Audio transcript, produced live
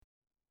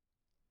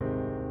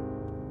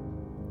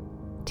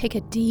Take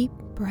a deep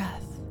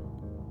breath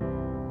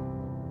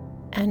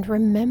and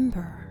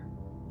remember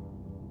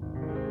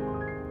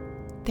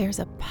there's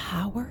a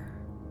power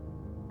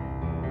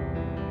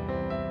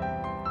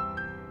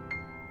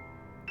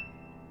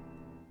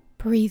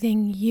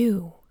breathing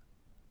you.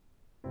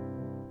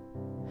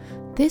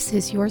 This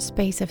is your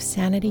space of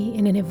sanity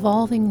in an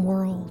evolving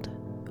world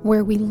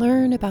where we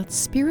learn about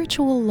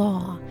spiritual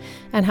law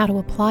and how to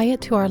apply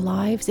it to our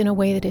lives in a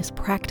way that is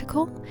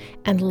practical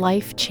and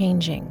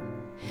life-changing.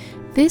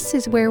 This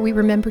is where we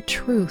remember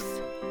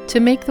truth to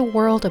make the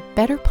world a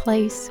better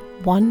place,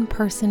 one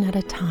person at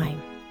a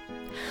time.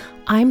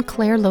 I'm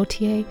Claire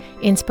Lautier,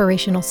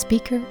 inspirational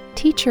speaker,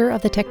 teacher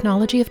of the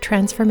technology of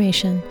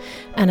transformation,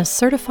 and a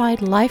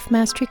certified life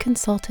mastery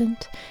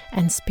consultant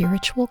and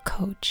spiritual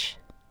coach.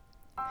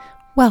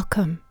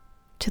 Welcome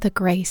to the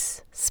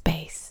Grace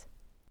Space.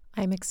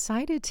 I'm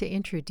excited to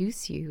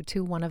introduce you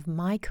to one of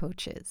my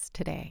coaches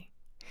today.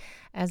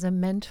 As a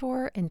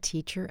mentor and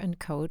teacher and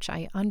coach,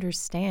 I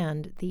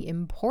understand the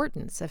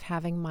importance of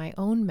having my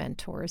own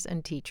mentors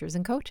and teachers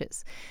and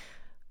coaches.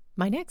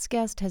 My next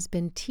guest has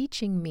been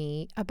teaching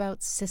me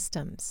about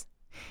systems.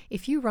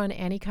 If you run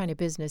any kind of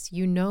business,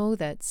 you know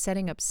that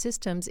setting up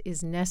systems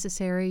is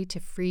necessary to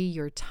free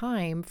your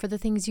time for the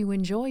things you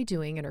enjoy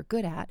doing and are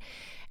good at,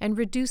 and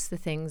reduce the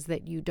things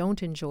that you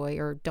don't enjoy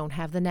or don't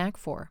have the knack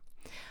for.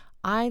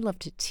 I love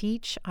to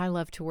teach. I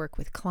love to work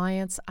with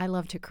clients. I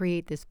love to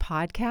create this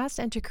podcast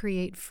and to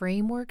create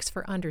frameworks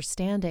for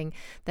understanding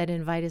that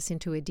invite us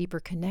into a deeper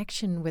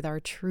connection with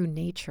our true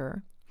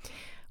nature.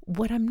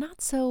 What I'm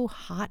not so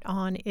hot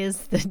on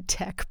is the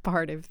tech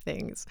part of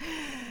things,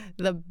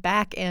 the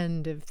back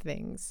end of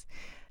things.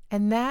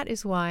 And that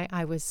is why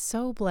I was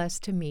so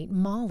blessed to meet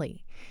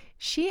Molly.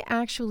 She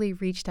actually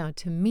reached out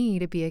to me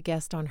to be a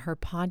guest on her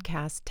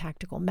podcast,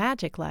 Tactical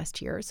Magic, last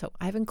year. So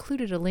I've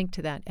included a link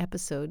to that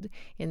episode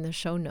in the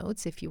show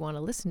notes if you want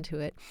to listen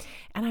to it.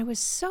 And I was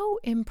so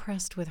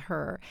impressed with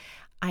her.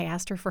 I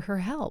asked her for her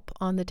help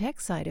on the tech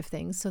side of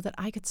things so that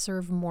I could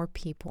serve more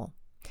people.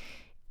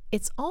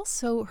 It's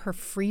also her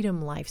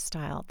freedom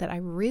lifestyle that I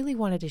really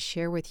wanted to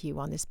share with you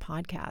on this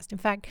podcast. In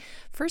fact,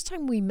 first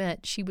time we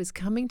met, she was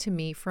coming to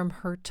me from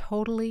her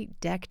totally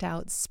decked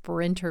out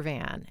Sprinter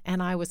van.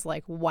 And I was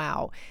like,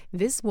 wow,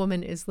 this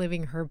woman is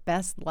living her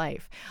best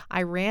life.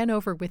 I ran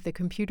over with the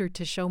computer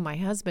to show my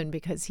husband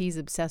because he's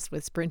obsessed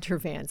with Sprinter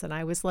vans. And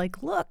I was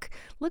like, look,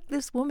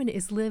 this woman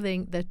is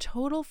living the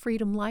total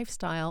freedom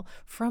lifestyle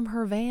from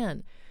her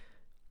van.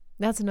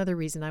 That's another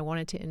reason I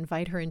wanted to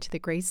invite her into the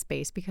Grace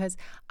Space, because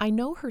I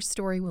know her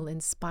story will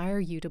inspire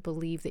you to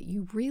believe that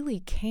you really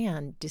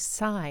can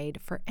decide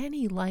for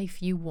any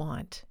life you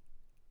want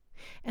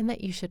and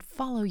that you should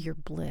follow your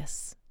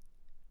bliss.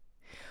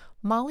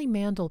 Molly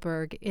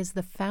Mandelberg is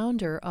the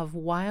founder of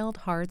Wild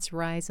Hearts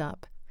Rise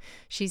Up.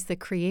 She's the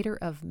creator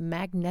of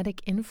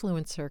Magnetic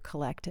Influencer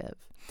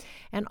Collective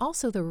and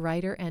also the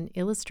writer and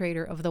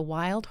illustrator of the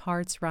Wild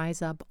Hearts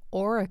Rise Up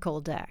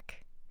Oracle deck.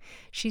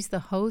 She's the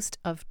host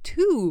of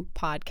 2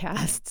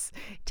 podcasts,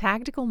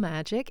 Tactical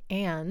Magic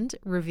and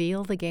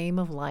Reveal the Game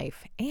of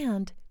Life,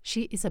 and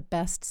she is a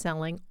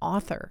best-selling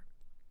author.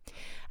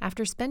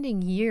 After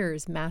spending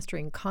years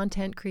mastering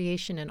content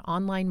creation and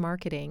online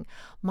marketing,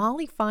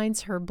 Molly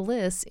finds her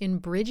bliss in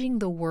bridging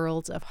the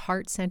worlds of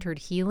heart-centered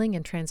healing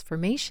and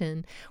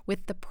transformation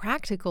with the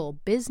practical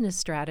business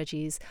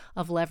strategies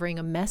of levering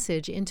a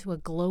message into a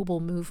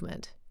global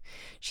movement.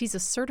 She's a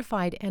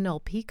certified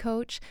NLP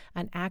coach,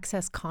 an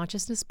Access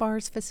Consciousness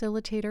Bars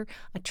facilitator,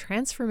 a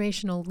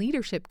transformational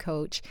leadership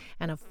coach,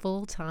 and a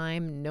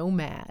full-time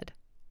nomad.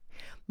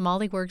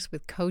 Molly works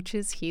with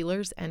coaches,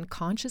 healers, and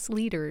conscious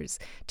leaders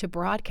to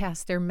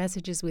broadcast their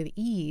messages with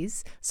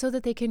ease so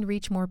that they can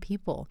reach more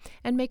people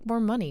and make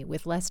more money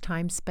with less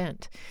time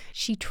spent.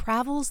 She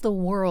travels the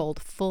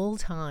world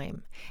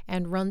full-time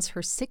and runs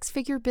her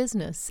 6-figure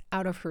business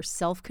out of her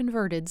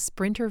self-converted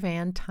Sprinter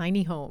van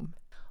tiny home.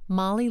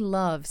 Molly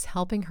loves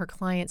helping her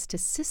clients to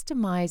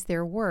systemize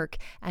their work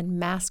and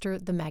master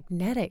the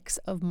magnetics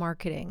of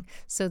marketing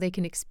so they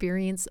can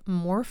experience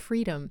more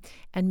freedom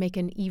and make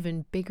an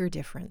even bigger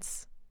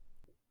difference.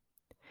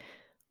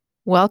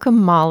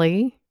 Welcome,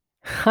 Molly.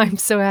 I'm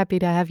so happy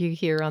to have you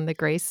here on the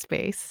Grace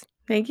Space.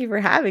 Thank you for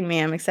having me.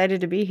 I'm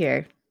excited to be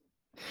here.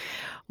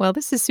 Well,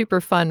 this is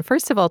super fun.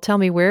 First of all, tell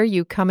me, where are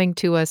you coming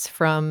to us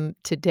from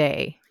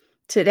today?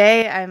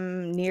 Today,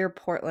 I'm near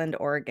Portland,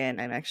 Oregon.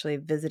 I'm actually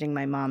visiting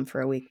my mom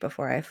for a week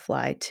before I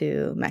fly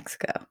to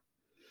Mexico.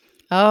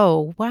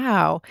 Oh,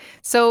 wow.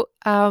 So,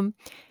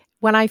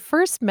 when I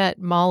first met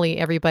Molly,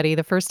 everybody,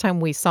 the first time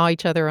we saw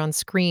each other on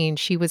screen,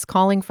 she was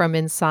calling from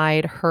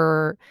inside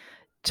her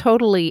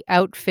totally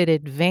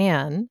outfitted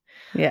van,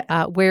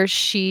 Yeah. where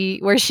she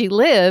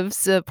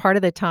lives. Part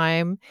of the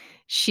time,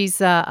 she's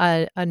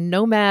a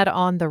nomad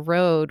on the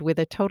road with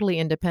a totally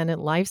independent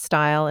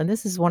lifestyle, and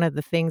this is one of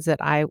the things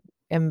that I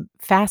am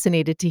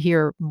fascinated to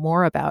hear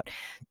more about.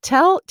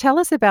 Tell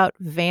us about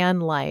van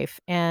life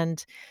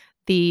and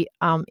the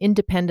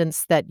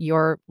independence that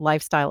your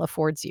lifestyle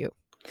affords you.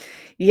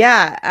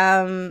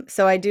 Yeah.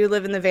 So I do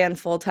live in the van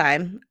full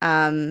time.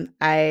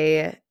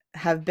 I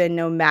have been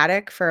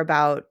nomadic for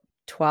about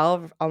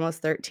 12,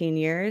 almost 13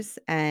 years,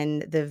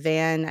 and the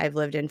van I've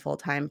lived in full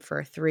time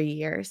for 3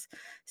 years.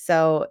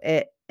 So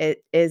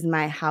it is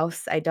my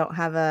house. I don't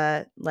have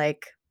a,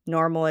 like,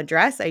 normal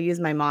address. I use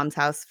my mom's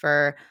house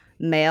for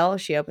mail.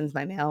 She opens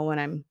my mail when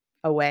I'm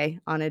away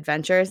on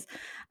adventures.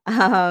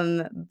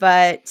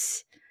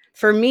 But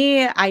for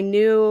me, I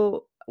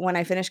knew when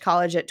I finished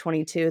college at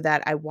 22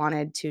 that I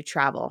wanted to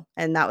travel,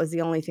 and that was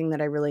the only thing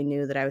that I really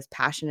knew that I was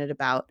passionate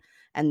about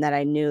and that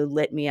I knew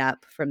lit me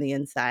up from the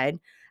inside.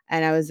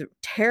 And I was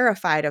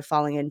terrified of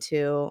falling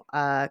into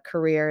a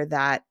career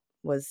that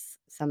was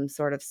some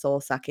sort of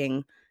soul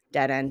sucking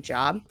dead end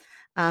job.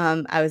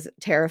 I was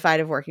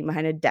terrified of working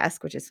behind a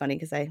desk, which is funny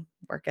because I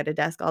work at a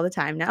desk all the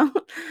time now.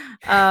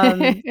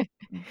 um,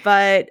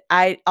 but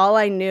all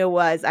I knew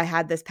was I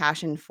had this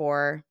passion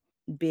for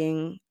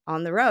being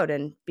on the road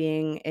and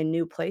being in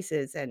new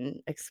places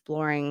and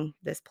exploring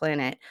this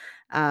planet.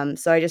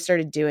 So I just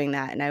started doing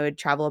that, and I would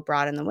travel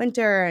abroad in the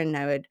winter, and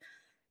I would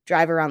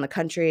drive around the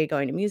country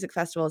going to music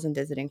festivals and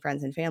visiting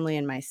friends and family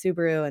in my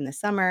Subaru in the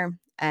summer,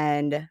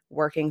 and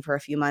working for a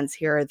few months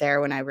here or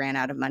there when I ran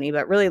out of money,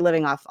 but really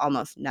living off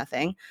almost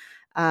nothing.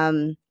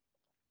 Um,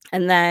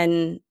 and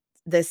then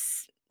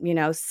this,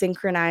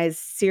 synchronized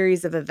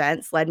series of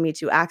events led me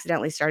to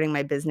accidentally starting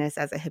my business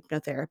as a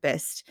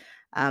hypnotherapist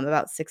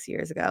about 6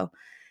 years ago.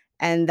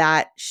 And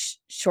that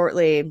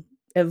shortly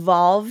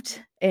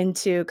evolved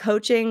into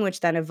coaching, which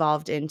then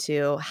evolved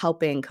into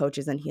helping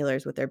coaches and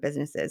healers with their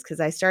businesses. Because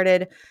I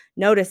started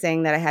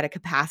noticing that I had a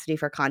capacity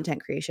for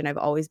content creation. I've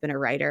always been a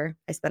writer.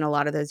 I spent a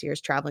lot of those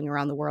years traveling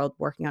around the world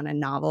working on a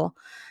novel.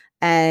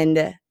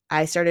 And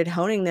I started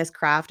honing this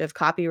craft of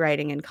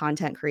copywriting and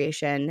content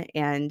creation.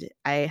 And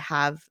I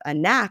have a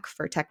knack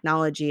for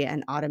technology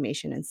and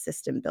automation and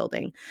system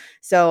building.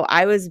 So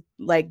I was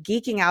like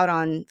geeking out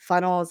on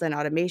funnels and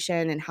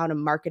automation and how to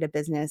market a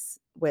business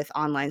with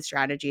online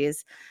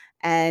strategies.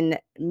 And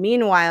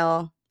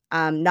meanwhile,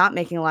 not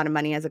making a lot of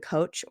money as a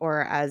coach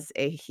or as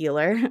a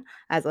healer,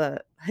 as a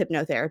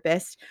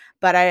hypnotherapist,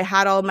 but I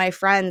had all my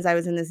friends. I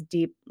was in this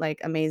deep, like,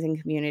 amazing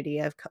community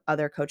of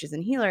other coaches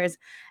and healers,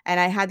 and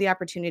I had the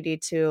opportunity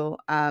to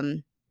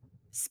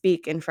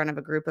speak in front of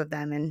a group of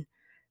them. And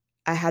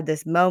I had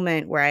this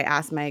moment where I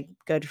asked my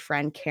good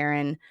friend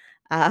Karen,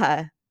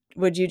 uh,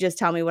 "Would you just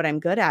tell me what I'm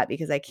good at?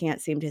 Because I can't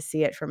seem to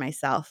see it for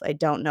myself. I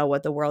don't know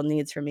what the world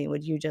needs from me.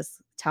 Would you just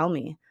tell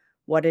me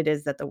what it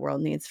is that the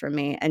world needs from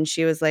me?" And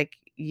she was like,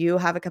 "You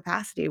have a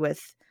capacity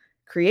with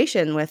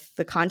creation, with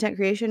the content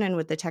creation and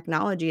with the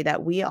technology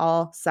that we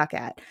all suck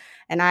at."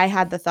 And I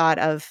had the thought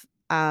of,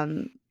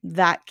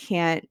 that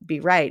can't be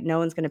right. No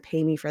one's going to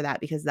pay me for that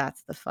because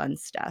that's the fun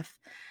stuff.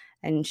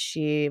 And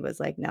she was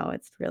like, "No,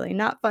 it's really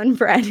not fun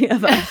for any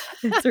of us.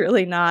 It's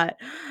really not."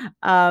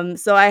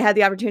 So I had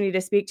the opportunity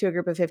to speak to a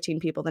group of 15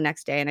 people the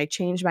next day, and I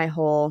changed my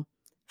whole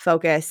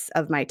focus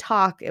of my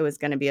talk. It was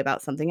going to be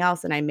about something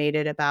else, and I made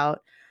it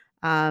about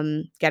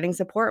getting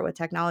support with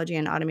technology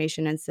and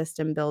automation and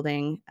system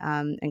building,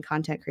 and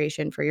content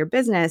creation for your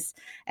business.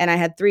 And I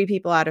had 3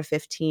 people out of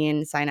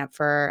 15 sign up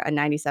for a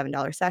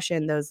 $97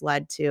 session. Those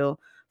led to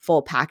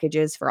full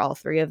packages for all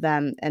 3 of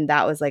them. And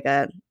that was like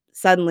a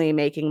suddenly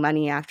making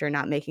money after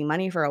not making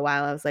money for a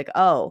while. I was like,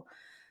 "Oh,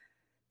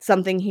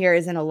 something here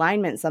is in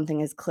alignment, something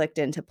is clicked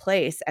into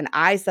place." And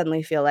I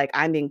suddenly feel like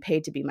I'm being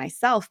paid to be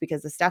myself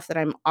because the stuff that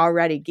I'm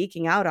already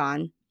geeking out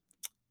on,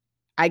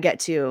 I get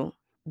to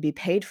be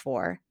paid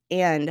for.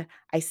 And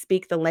I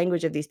speak the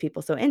language of these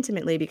people so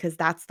intimately because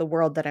that's the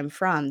world that I'm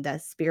from. The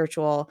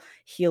spiritual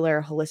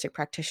healer, holistic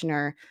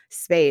practitioner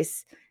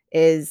space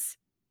is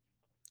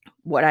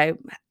what I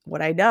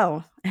what I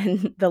know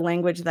and the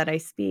language that I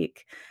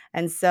speak.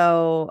 And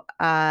so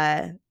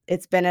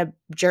it's been a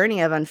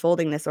journey of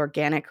unfolding this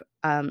organic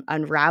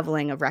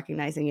unraveling of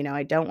recognizing,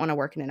 I don't want to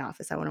work in an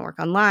office. I want to work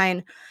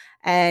online,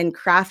 and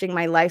crafting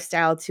my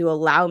lifestyle to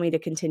allow me to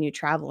continue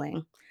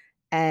traveling.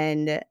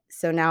 And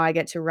so now I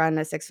get to run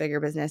a six-figure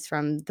business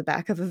from the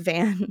back of a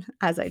van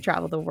as I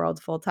travel the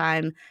world full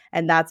time.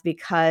 And that's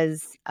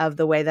because of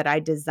the way that I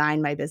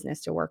designed my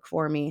business to work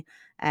for me.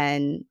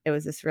 And it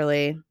was this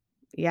really,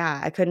 yeah,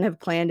 I couldn't have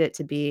planned it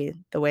to be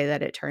the way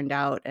that it turned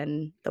out.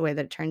 And the way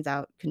that it turns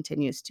out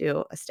continues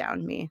to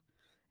astound me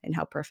in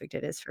how perfect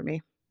it is for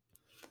me.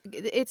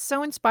 It's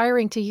so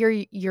inspiring to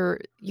hear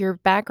your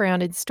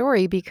background and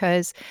story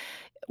because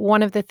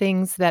one of the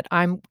things that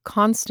I'm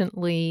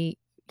constantly,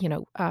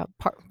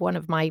 one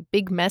of my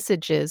big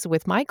messages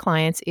with my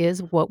clients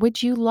is, what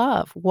would you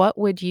love? What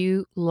would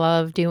you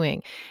love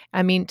doing?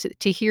 I mean,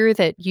 to hear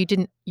that you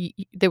didn't,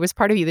 there was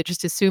part of you that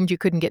just assumed you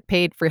couldn't get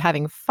paid for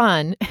having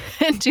fun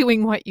and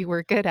doing what you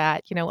were good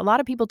at. A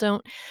lot of people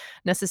don't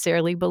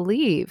necessarily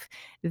believe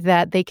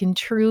that they can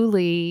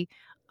truly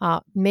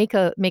make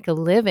a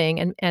living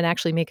and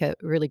actually make a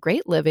really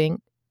great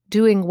living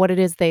doing what it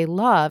is they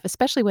love,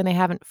 especially when they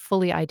haven't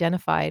fully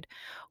identified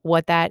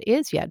what that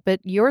is yet.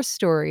 But your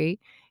story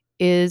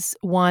is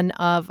one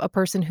of a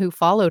person who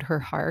followed her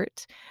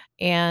heart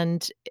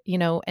and,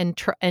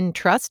 and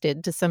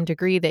trusted to some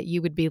degree that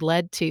you would be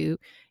led to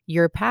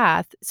your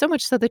path, so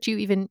much so that you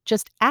even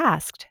just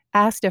asked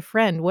a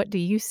friend, "What do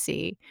you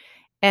see?"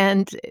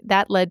 And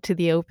that led to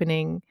the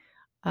opening,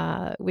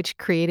 which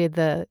created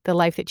the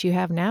life that you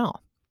have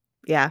now.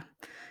 Yeah,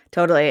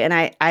 totally, and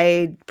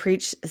I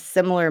preach a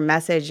similar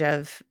message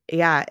of,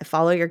 yeah,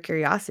 follow your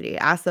curiosity,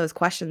 ask those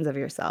questions of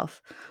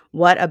yourself.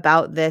 What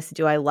about this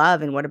do I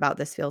love, and what about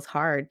this feels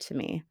hard to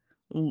me?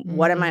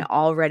 What am I Mm.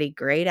 already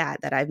great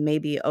at that I've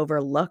maybe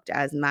overlooked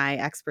as my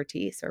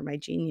expertise or my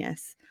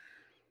genius?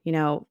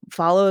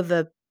 Follow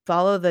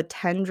the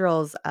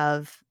tendrils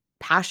of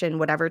passion,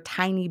 whatever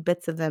tiny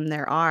bits of them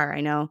there are.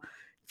 I know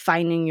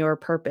finding your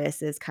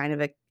purpose is kind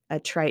of a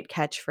trite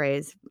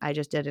catchphrase. I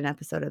just did an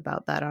episode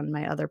about that on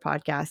my other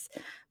podcast.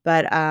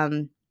 But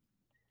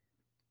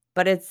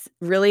but it's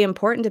really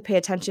important to pay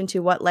attention to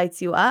what lights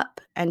you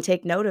up and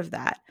take note of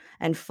that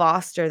and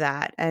foster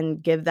that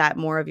and give that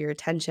more of your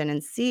attention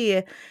and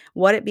see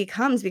what it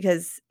becomes.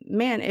 Because,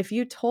 man, if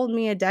you told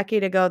me a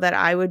decade ago that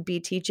I would be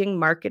teaching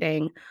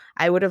marketing,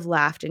 I would have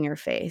laughed in your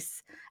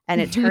face. And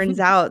it turns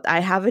out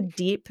I have a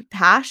deep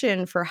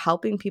passion for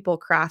helping people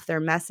craft their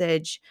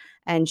message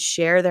and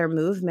share their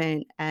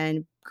movement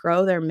and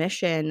grow their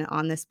mission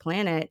on this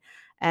planet.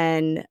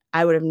 And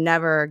I would have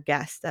never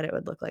guessed that it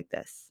would look like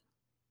this.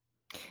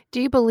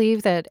 Do you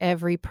believe that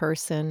every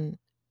person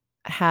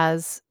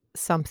has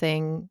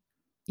something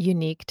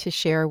unique to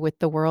share with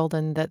the world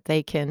and that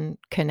they can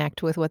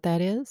connect with what that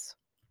is?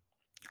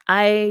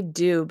 I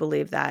do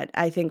believe that.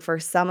 I think for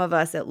some of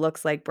us, it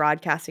looks like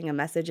broadcasting a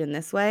message in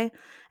this way,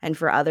 and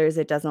for others,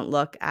 it doesn't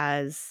look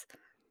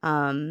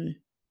um,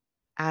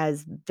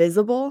 as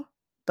visible.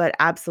 But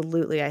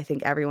absolutely, I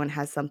think everyone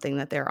has something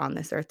that they're on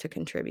this earth to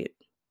contribute.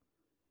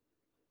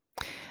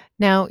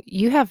 Now,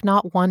 you have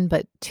not one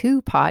but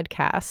 2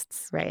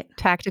 podcasts, Right.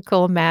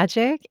 Tactical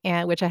Magic,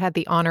 and which I had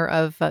the honor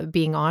of,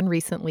 being on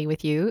recently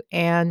with you,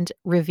 and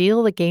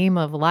Reveal the Game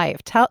of Life.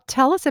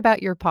 Tell us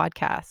about your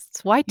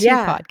podcasts. Why 2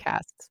 Yeah.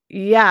 podcasts?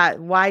 Yeah,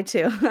 why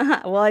 2?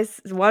 Well,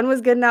 one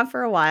was good enough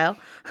for a while.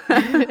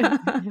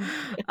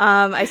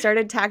 I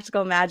started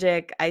Tactical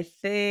Magic, I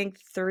think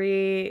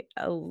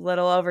a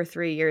little over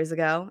 3 years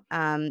ago,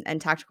 and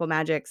Tactical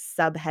Magic's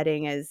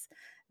subheading is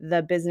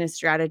the Business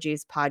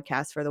Strategies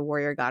Podcast for the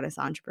Warrior Goddess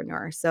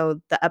Entrepreneur. So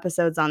the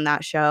episodes on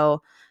that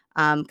show,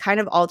 kind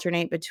of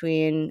alternate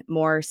between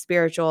more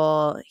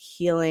spiritual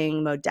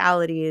healing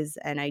modalities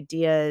and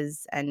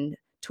ideas and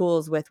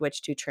tools with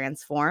which to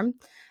transform,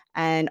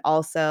 and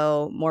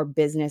also more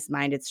business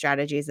minded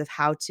strategies of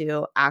how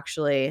to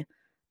actually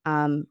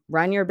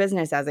run your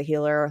business as a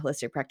healer or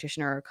holistic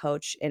practitioner or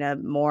coach in a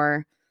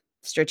more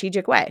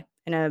strategic way,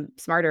 in a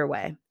smarter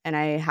way. And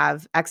I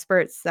have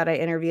experts that I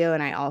interview,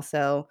 and I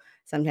also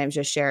sometimes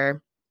just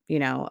share,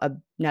 a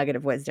nugget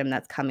of wisdom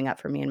that's coming up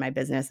for me in my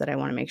business that I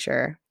want to make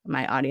sure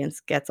my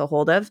audience gets a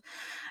hold of.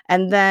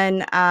 And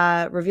then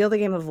Reveal the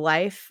Game of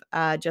Life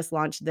just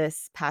launched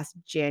this past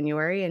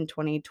January in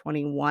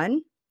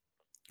 2021,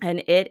 and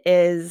it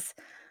is,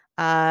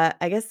 I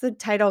guess the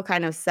title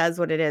kind of says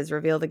what it is,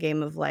 Reveal the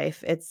Game of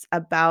Life. It's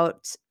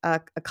about a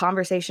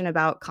conversation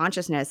about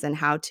consciousness and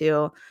how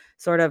to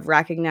sort of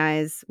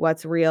recognize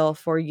what's real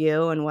for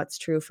you and what's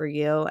true for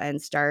you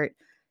and start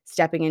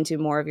stepping into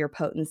more of your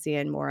potency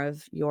and more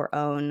of your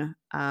own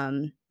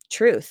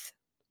truth,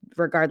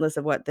 regardless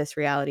of what this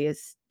reality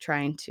is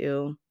trying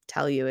to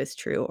tell you is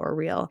true or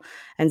real.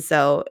 And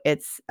so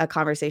it's a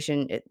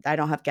conversation. I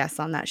don't have guests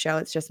on that show.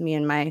 It's just me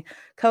and my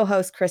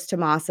co-host Chris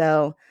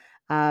Tomaso,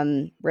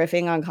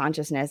 riffing on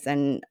consciousness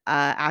and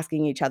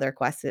asking each other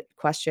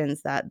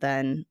questions that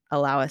then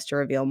allow us to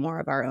reveal more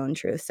of our own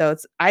truth. So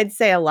I'd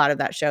say a lot of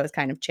that show is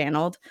kind of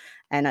channeled,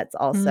 and it's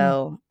Mm.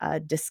 also a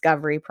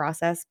discovery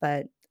process.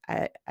 But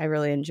I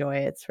really enjoy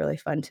it. It's really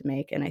fun to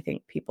make, and I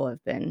think people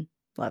have been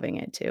loving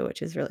it too,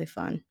 which is really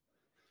fun.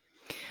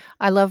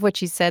 I love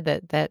what you said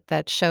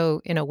that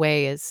show in a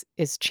way is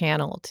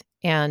channeled,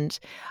 and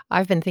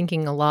I've been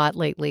thinking a lot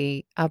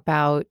lately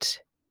about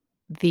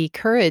the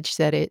courage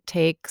that it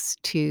takes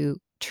to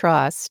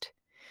trust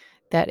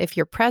that if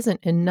you're present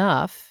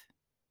enough,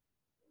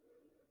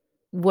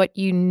 what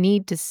you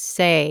need to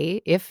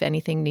say, if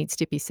anything needs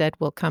to be said,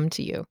 will come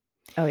to you.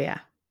 Oh yeah,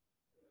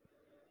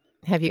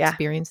 Have you yeah,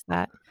 experienced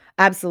that?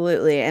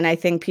 absolutely. And I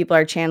think people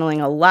are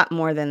channeling a lot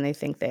more than they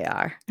think they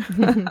are.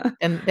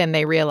 And then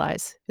they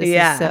realize this is,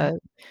 Yeah.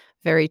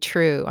 very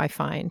true, I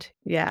find.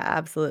 Yeah,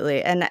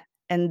 absolutely. And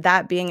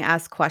that being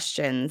asked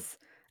questions,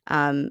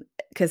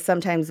 because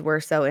sometimes we're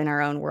so in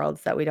our own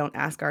worlds that we don't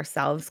ask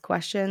ourselves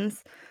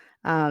questions.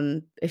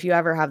 If you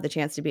ever have the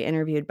chance to be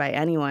interviewed by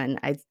anyone,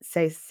 I'd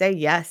say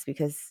yes,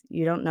 because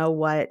you don't know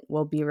what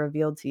will be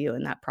revealed to you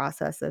in that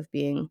process of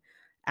being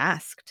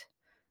asked,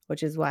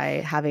 which is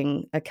why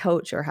having a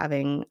coach or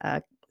having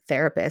a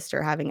therapist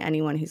or having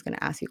anyone who's going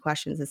to ask you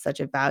questions is such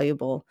a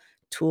valuable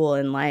tool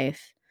in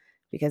life,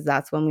 because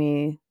that's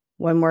when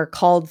we're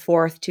called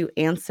forth to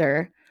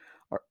answer,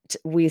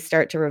 we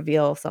start to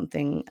reveal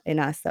something in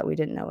us that we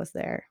didn't know was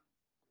there.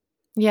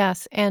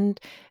 Yes, and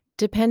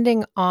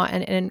depending on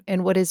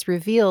and what is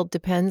revealed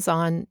depends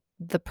on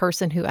the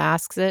person who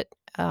asks it,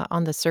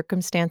 on the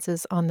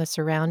circumstances, on the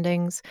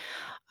surroundings.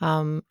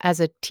 As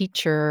a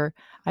teacher,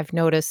 I've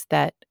noticed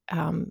that,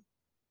 I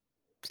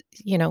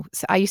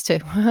used to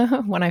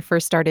when I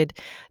first started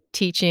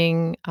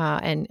teaching,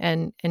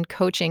 and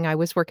coaching, I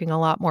was working a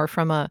lot more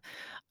from a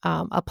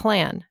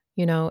plan,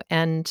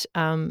 and,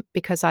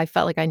 because I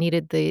felt like I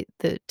needed the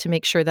to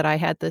make sure that I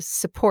had the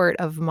support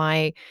of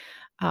my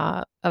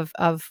of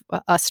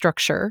a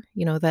structure,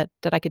 that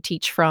I could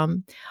teach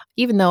from.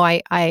 Even though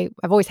I've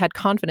always had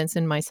confidence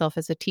in myself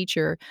as a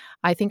teacher,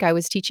 I think I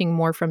was teaching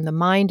more from the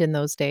mind in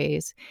those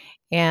days.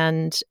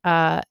 And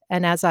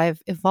as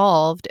I've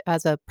evolved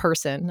as a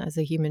person, as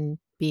a human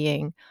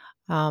being,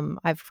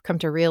 I've come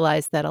to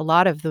realize that a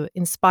lot of the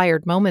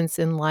inspired moments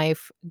in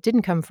life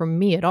didn't come from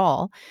me at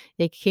all.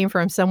 They came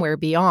from somewhere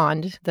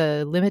beyond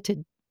the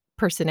limited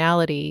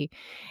personality.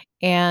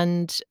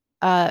 And,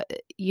 uh,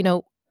 you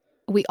know,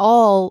 we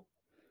all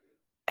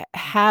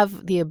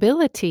have the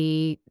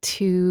ability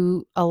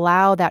to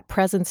allow that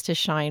presence to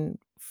shine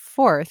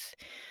forth,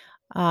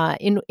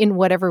 in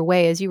whatever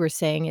way, as you were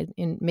saying,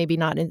 in maybe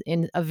not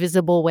in a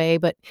visible way,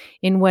 but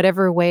in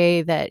whatever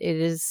way that it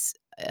is,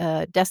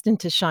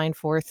 destined to shine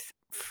forth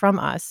from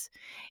us.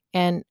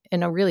 And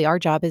really our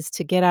job is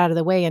to get out of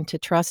the way and to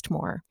trust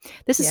more.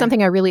 This is Yeah.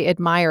 something I really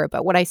admire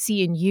about what I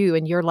see in you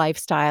and your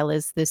lifestyle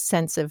is this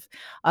sense of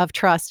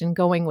trust and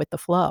going with the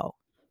flow.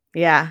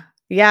 Yeah.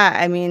 Yeah,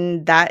 I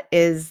mean, that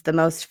is the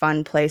most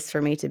fun place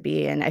for me to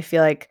be, and I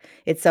feel like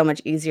it's so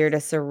much easier to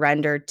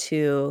surrender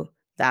to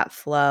that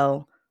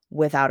flow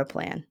without a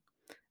plan.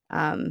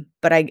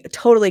 But I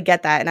totally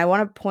get that, and I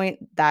wanna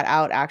point that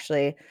out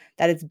actually,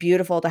 that it's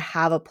beautiful to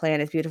have a plan,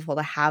 it's beautiful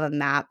to have a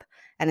map,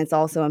 and it's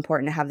also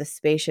important to have the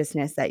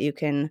spaciousness that you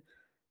can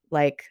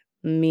like,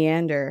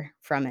 meander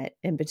from it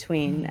in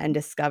between and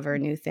discover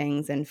new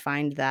things and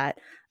find that.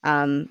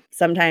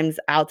 Sometimes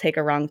I'll take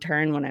a wrong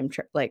turn when I'm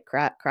like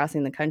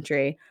crossing the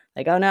country,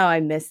 like, oh no, I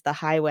missed the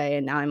highway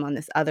and now I'm on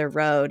this other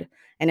road.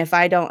 And if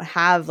I don't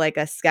have like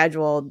a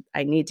scheduled,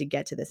 I need to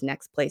get to this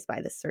next place by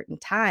this certain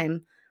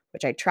time,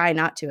 which I try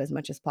not to as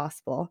much as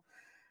possible,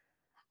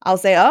 I'll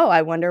say, "Oh,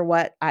 I wonder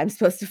what I'm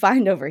supposed to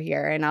find over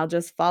here," and I'll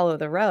just follow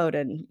the road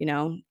and,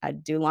 I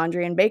do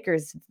laundry in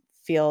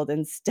Bakersfield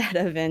instead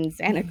of in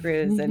Santa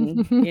Cruz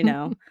and,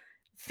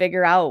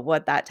 figure out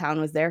what that town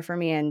was there for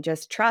me and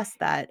just trust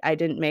that I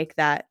didn't make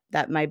that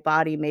my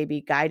body maybe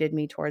guided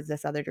me towards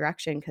this other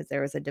direction because there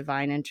was a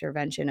divine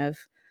intervention of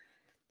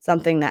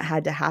something that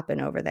had to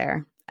happen over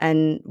there,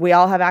 and we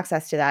all have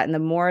access to that, and the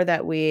more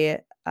that we,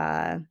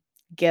 uh,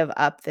 give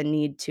up the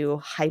need to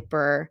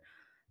hyper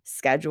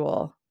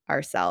schedule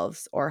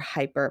ourselves or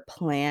hyper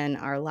plan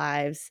our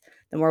lives,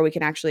 the more we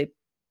can actually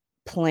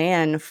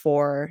plan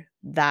for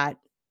that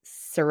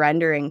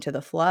surrendering to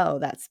the flow,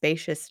 that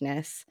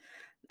spaciousness,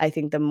 I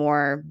think the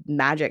more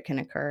magic can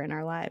occur in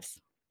our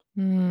lives.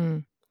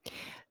 Mm.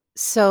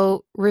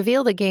 So,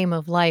 reveal the game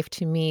of life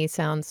to me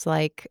sounds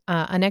like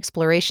an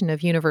exploration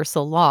of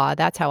universal law.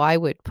 That's how I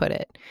would put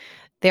it.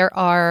 There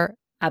are,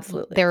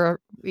 Absolutely. there are,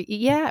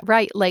 yeah,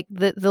 right. Like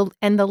the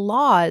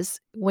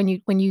laws. When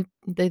you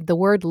the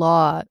word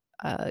law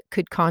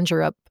could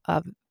conjure up,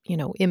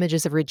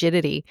 images of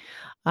rigidity,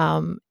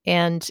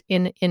 and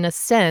in a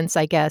sense,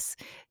 I guess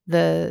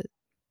the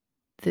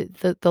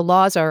the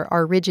laws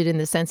are rigid in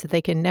the sense that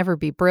they can never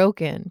be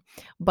broken,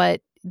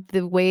 but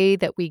the way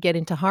that we get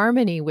into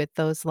harmony with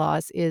those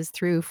laws is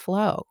through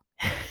flow.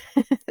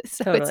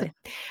 So it's a Totally.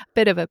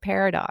 bit of a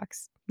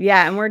paradox.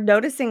 Yeah, and we're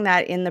noticing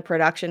that in the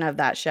production of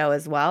that show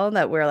as well,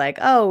 that we're like,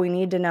 "Oh, we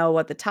need to know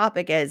what the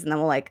topic is," and then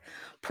we'll, like,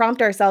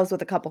 prompt ourselves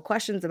with a couple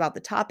questions about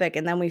the topic,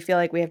 and then we feel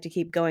like we have to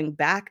keep going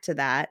back to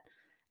that,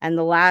 and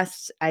the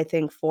last, I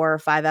think, 4 or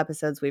 5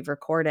 episodes we've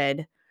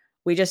recorded,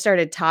 we just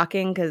started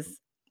talking because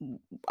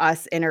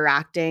us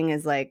interacting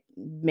is, like,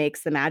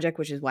 makes the magic,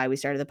 which is why we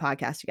started the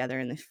podcast together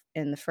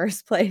in the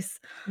first place,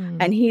 Mm,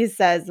 and he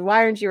says,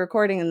 "Why aren't you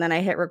recording?" And then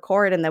I hit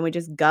record, and then we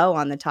just go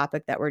on the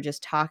topic that we're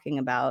just talking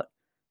about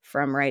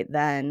from right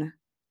then,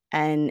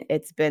 and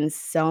it's been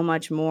so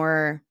much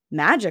more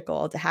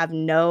magical to have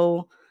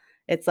no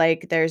it's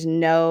like there's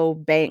no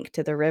bank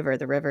to the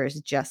river is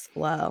just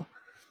flow.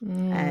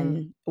 mm.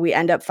 And we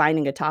end up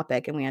finding a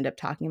topic, and we end up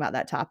talking about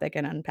that topic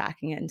and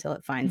unpacking it until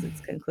it finds its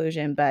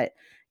conclusion, but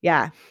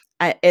yeah,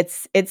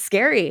 it's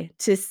scary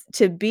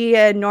to be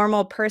a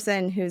normal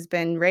person who's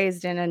been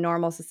raised in a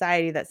normal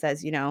society that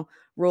says,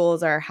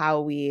 rules are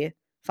how we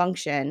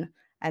function,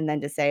 and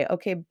then to say,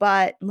 "Okay,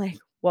 but, like,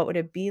 what would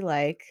it be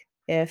like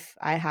if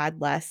I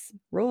had less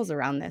rules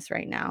around this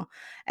right now?"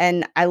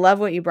 And I love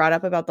what you brought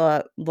up about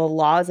the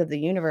laws of the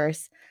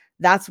universe.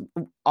 That's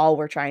all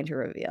we're trying to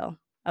reveal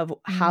of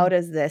how Mm,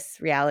 does this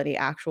reality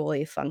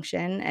actually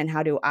function and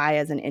how do I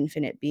as an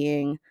infinite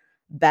being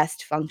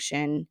best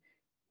function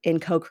in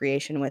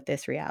co-creation with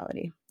this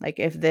reality? Like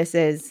if this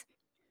is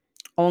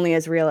only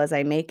as real as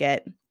I make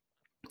it,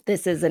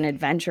 this is an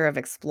adventure of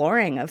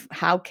exploring of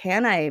how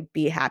can I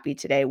be happy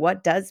today?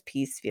 What does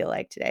peace feel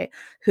like today?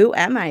 Who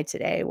am I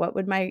today? What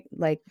would my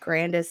like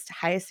grandest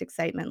highest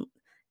excitement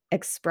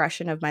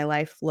expression of my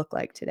life look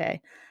like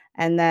today?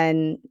 And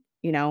then,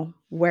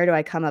 where do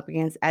I come up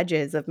against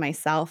edges of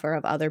myself or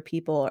of other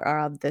people or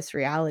of this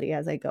reality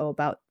as I go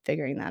about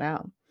figuring that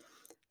out?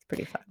 It's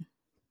pretty fun.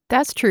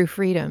 That's true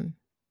freedom.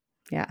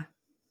 Yeah.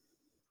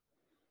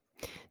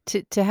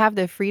 To have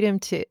the freedom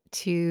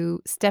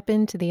to step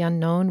into the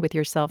unknown with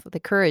yourself, the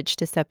courage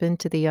to step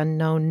into the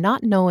unknown,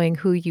 not knowing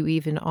who you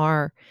even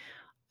are,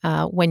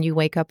 when you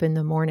wake up in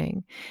the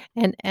morning.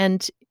 And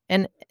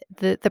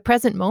the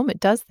present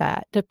moment does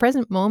that. The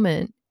present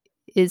moment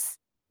is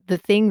the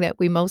thing that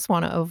we most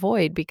wanna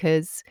avoid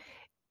because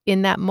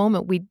in that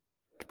moment, we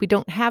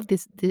don't have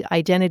the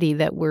identity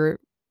that we're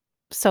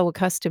so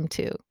accustomed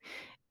to.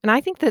 And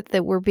I think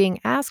that we're being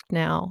asked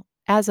now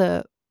as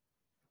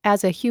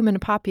a human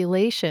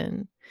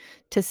population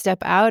to step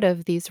out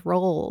of these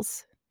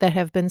roles that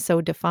have been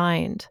so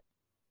defined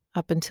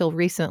up until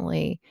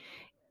recently,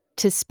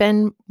 to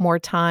spend more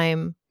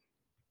time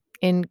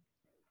in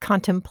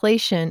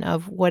contemplation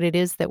of what it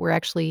is that we're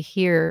actually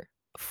here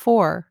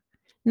for.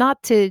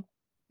 Not to,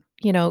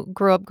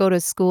 grow up, go to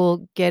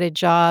school, get a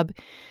job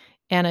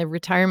and a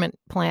retirement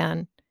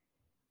plan,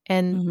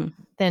 and Mhm.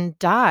 then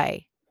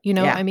die. I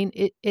Yeah. mean,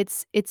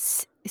 it's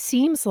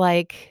seems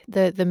like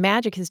the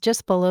magic is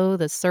just below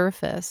the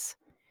surface.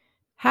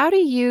 How do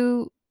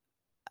you,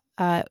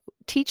 uh,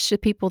 teach the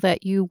people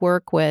that you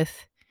work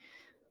with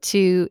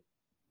to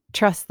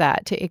trust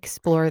that, to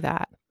explore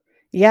that?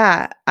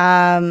 Yeah,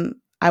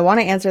 I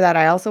wanna answer that.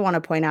 I also wanna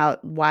point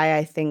out why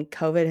I think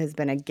COVID has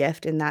been a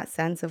gift in that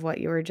sense of what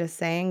you were just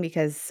saying,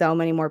 because so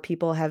many more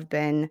people have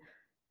been,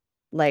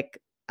 like,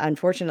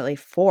 unfortunately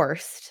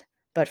forced,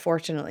 but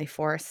fortunately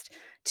forced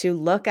to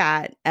look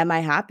at, "Am I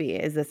happy?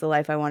 Is this the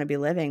life I wanna be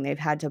living?" They've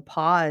had to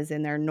pause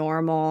in their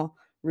normal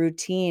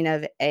routine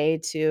of A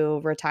to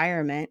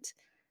retirement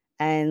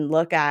and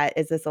look at,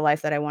 is this a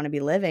life that I want to be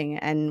living?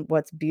 And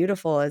what's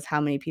beautiful is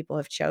how many people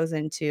have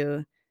chosen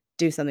to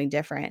do something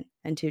different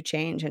and to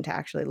change and to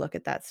actually look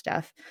at that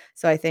stuff.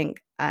 So I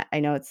think I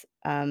know it's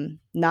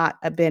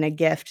not been a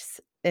gift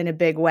in a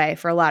big way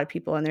for a lot of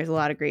people, and there's a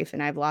lot of grief,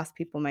 and I've lost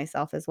people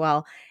myself as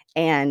well.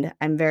 And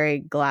I'm very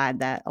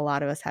glad that a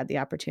lot of us had the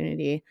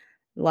opportunity.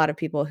 A lot of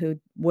people who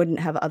wouldn't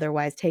have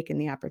otherwise taken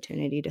the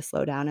opportunity to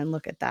slow down and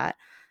look at that.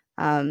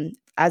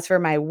 As for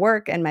my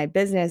work and my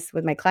business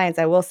with my clients,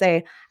 I will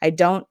say I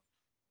don't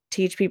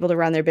teach people to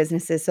run their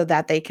businesses so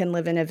that they can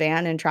live in a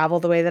van and travel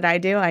the way that I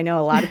do. I know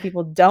a lot of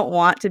people don't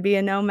want to be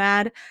a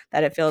nomad,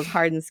 that it feels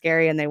hard and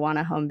scary and they want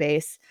a home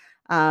base.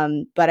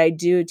 But I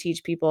do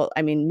teach people,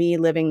 I mean, me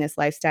living this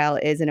lifestyle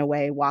is in a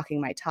way walking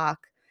my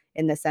talk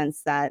in the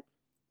sense that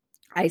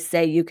I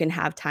say you can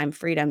have time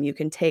freedom, you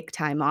can take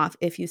time off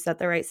if you set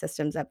the right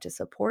systems up to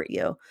support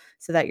you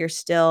so that you're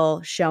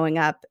still showing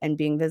up and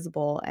being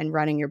visible and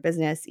running your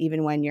business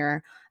even when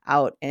you're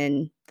out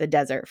in the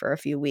desert for a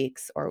few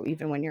weeks or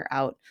even when you're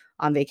out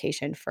on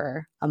vacation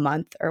for a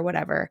month or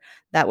whatever,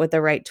 that with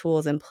the right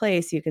tools in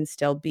place, you can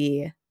still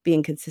be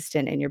being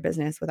consistent in your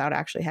business without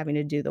actually having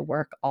to do the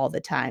work all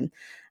the time.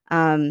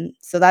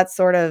 So that's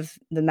sort of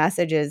the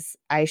message is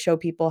I show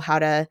people how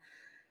to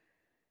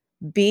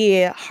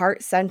be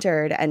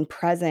heart-centered and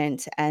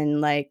present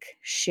and, like,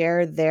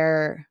 share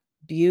their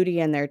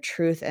beauty and their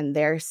truth and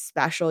their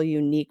special,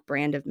 unique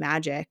brand of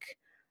magic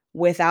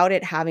without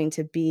it having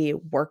to be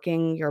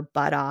working your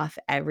butt off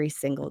every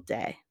single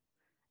day.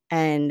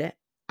 And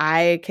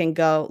I can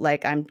go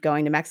like, I'm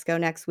going to Mexico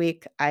next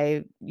week.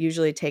 I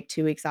usually take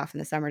 2 weeks off in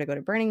the summer to go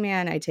to Burning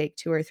Man. I take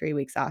 2 or 3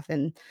 weeks off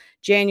in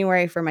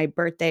January for my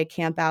birthday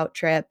camp out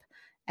trip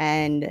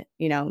and,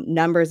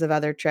 numbers of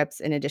other trips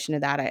in addition to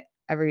that.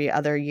 Every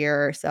other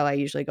year or so, I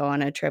usually go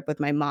on a trip with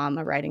my mom,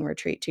 a writing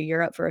retreat to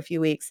Europe for a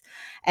few weeks.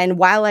 And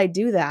while I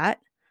do that,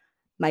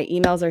 my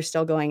emails are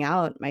still going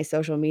out, my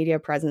social media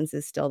presence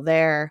is still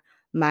there,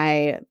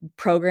 my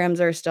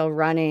programs are still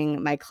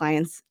running, my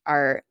clients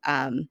are,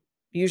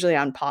 usually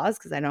on pause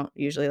because I don't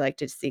usually like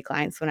to see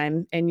clients when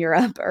I'm in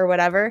Europe or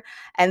whatever,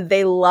 and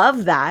they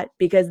love that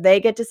because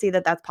they get to see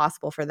that that's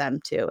possible for them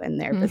too in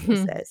their Mhm.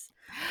 businesses.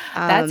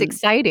 That's Um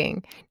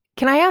exciting.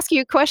 Can I ask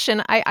you a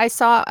question? I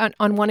saw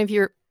on one of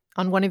your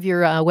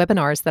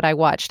webinars that I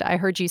watched, I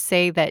heard you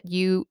say that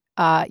you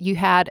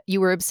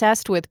were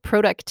obsessed with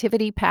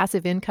productivity,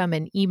 passive income,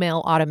 and email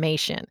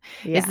automation.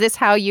 Is yeah, this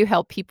how you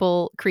help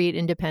people create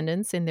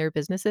independence in their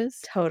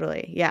businesses?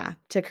 totally, yeah,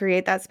 to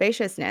create that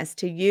spaciousness,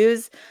 to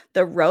use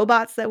the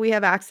robots that we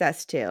have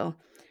access to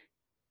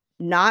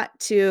not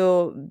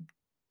to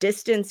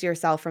distance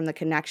yourself from the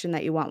connection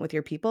that you want with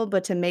your people,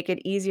 but to make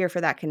it easier for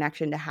that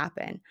connection to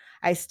happen.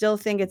 I still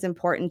think it's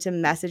important to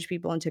message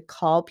people and to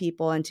call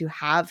people and to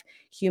have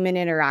human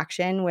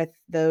interaction with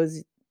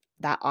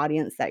that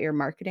audience that you're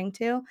marketing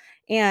to.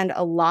 And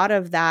a lot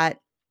of that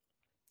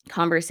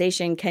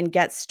conversation can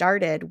get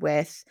started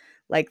with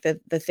like the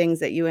things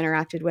that you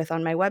interacted with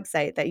on my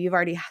website that you've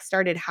already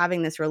started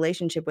having this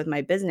relationship with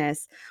my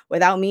business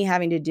without me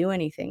having to do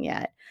anything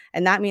yet.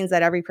 And that means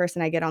that every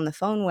person I get on the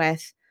phone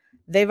with,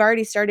 they've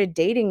already started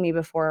dating me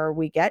before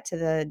we get to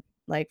the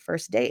like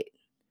first date.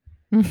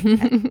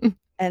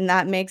 And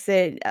that makes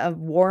it a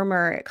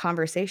warmer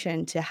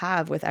conversation to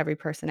have with every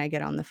person I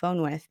get on the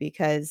phone with,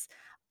 because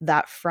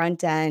that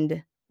front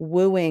end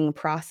wooing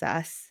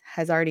process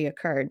has already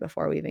occurred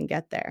before we even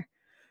get there.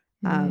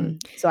 Mm.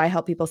 So I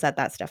help people set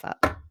that stuff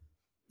up.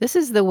 This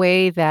is the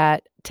way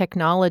that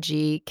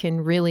technology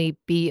can really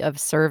be of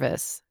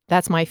service.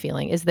 That's my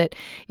feeling, is that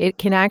it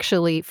can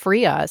actually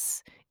free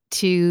us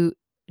to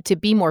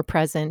be more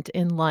present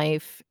in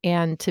life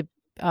and to,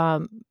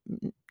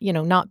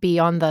 not be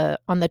on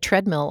the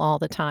treadmill all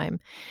the time.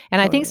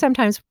 And I think Totally.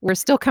 sometimes we're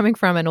still coming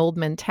from an old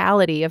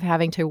mentality of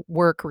having to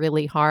work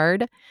really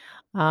hard.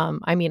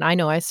 I mean, I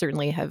know I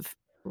certainly have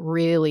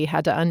really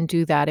had to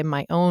undo that in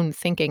my own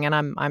thinking, and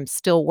I'm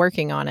still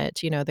working on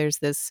it. There's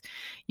this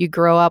you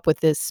grow up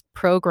with this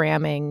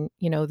programming,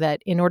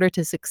 that in order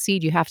to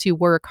succeed, you have to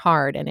work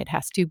hard and it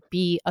has to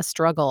be a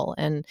struggle.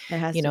 And, It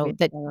has to be.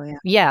 that, Oh, yeah.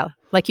 yeah,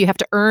 like you have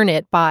to earn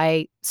it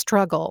by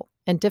struggle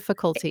and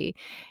difficulty.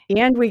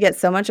 And we get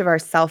so much of our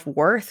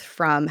self-worth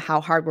from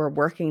how hard we're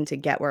working to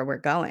get where we're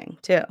going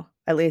too.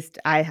 At least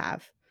I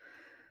have.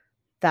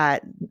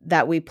 That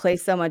that we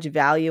place so much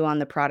value on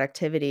the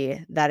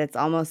productivity that it's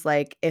almost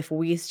like if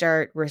we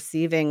start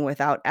receiving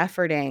without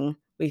efforting,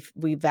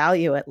 we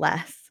value it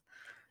less,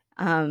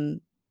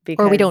 um,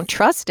 Or we don't because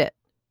trust it.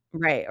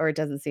 right, or it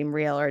doesn't seem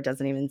real, or it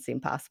doesn't even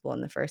seem possible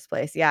in the first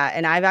place. Yeah,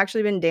 and I've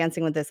actually been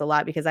dancing with this a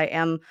lot because I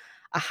am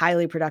a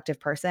highly productive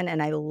person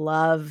and I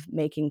love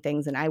making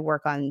things, and I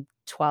work on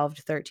 12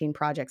 to 13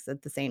 projects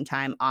at the same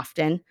time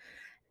often.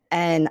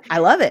 And I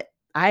love it.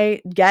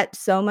 I get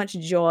so much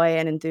joy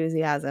and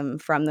enthusiasm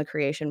from the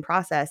creation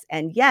process.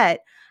 And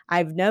yet,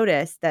 I've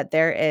noticed that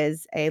there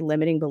is a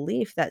limiting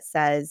belief that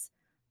says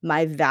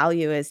my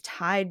value is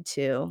tied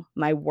to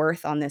my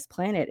worth on this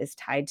planet is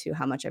tied to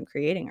how much I'm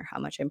creating or how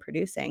much I'm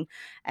producing.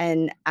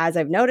 And as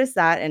I've noticed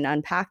that and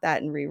unpacked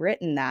that and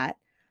rewritten that,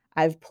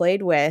 I've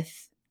played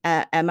with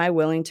am I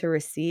willing to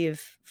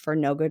receive for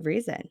no good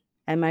reason?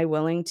 Am I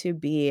willing to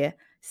be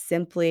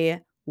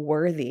simply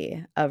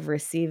worthy of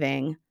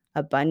receiving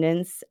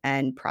abundance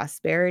and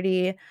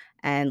prosperity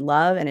and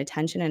love and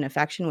attention and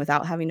affection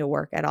without having to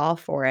work at all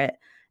for it?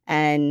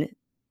 And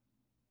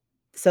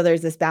so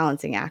there's this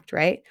balancing act,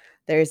 right?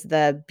 There's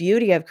the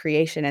beauty of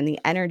creation and the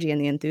energy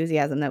and the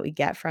enthusiasm that we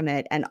get from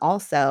it. And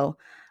also,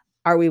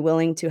 are we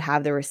willing to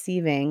have the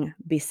receiving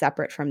be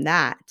separate from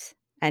that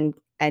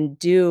and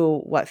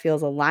do what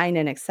feels aligned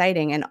and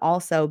exciting and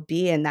also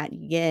be in that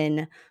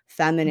yin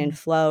feminine Mm.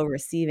 flow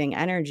receiving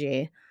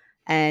energy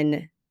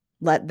and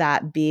let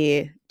that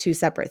be two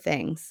separate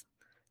things.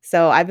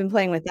 So I've been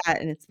playing with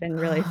that and it's been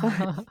really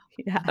fun.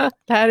 Yeah.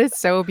 That is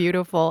so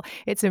beautiful.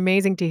 It's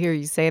amazing to hear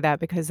you say that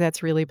because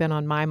that's really been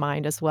on my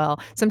mind as well.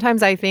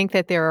 Sometimes I think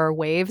that there are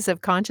waves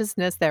of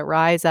consciousness that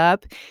rise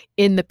up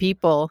in the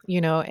people,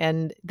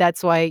 and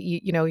that's why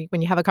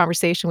when you have a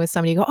conversation with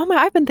somebody, you go, "Oh my,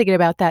 I've been thinking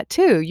about that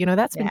too."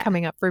 That's been Yeah,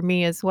 coming up for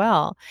me as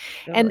well.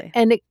 And totally.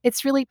 and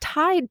it's really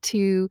tied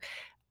to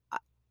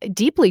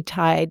deeply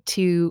tied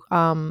to,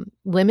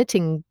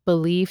 limiting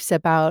beliefs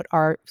about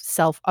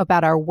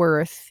about our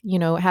worth,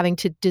 having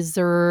to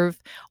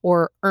deserve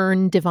or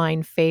earn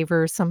divine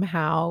favor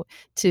somehow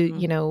to,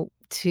 Mhm.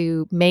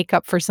 to make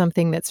up for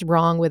something that's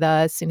wrong with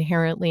us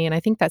inherently, and I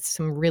think that's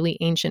some really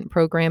ancient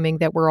programming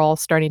that we're all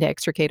starting to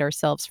extricate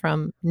ourselves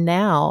from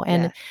now,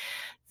 and Yes.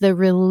 the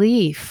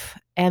relief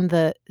and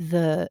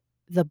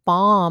the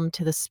balm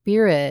to the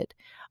spirit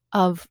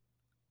of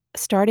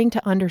starting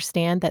to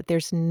understand that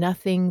there's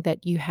nothing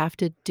that you have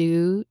to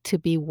do to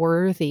be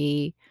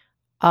worthy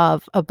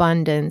of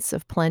abundance,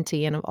 of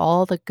plenty, and of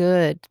all the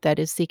good that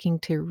is seeking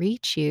to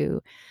reach you.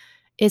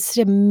 It's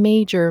a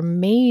major,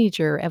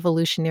 major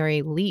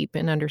evolutionary leap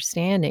in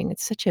understanding.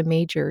 It's such a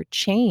major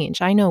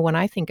change. I know when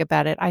I think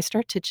about it, I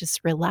start to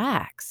just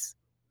relax.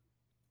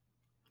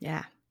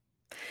 Yeah.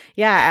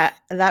 Yeah,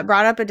 that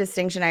brought up a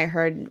distinction I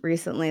heard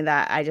recently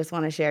that I just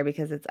wanna share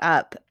because it's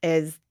up,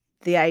 is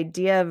the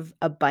idea of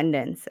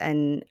abundance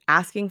and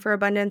asking for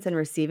abundance and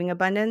receiving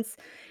abundance.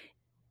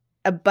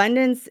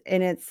 Abundance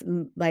in its,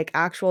 like,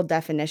 actual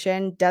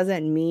definition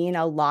doesn't mean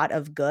a lot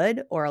of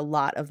good or a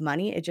lot of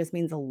money, it just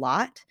means a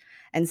lot,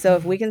 and so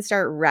if we can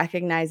start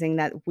recognizing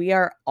that we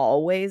are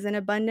always in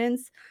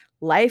abundance,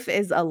 life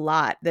is a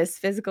lot, this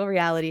physical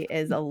reality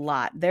is a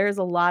lot, there's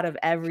a lot of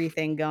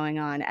everything going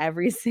on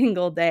every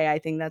single day, I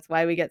think that's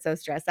why we get so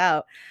stressed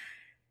out.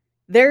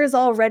 There's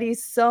already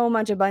so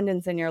much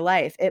abundance in your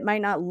life, it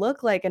might not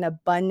look like an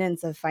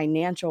abundance of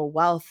financial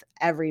wealth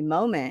every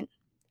moment,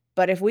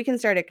 but if we can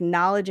start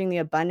acknowledging the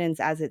abundance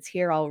as it's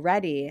here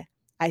already,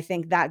 I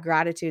think that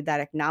gratitude, that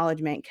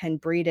acknowledgement can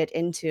breed it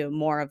into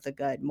more of the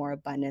good, more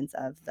abundance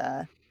of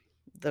the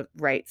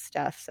right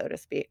stuff, so to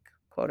speak,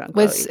 quote unquote.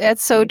 Was You could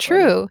That's so me quoting.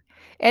 true.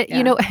 You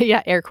Yeah, know,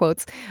 yeah, air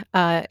quotes.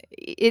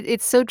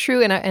 It's so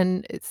true,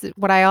 and it's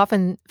what I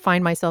often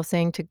find myself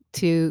saying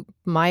to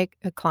my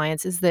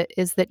clients is that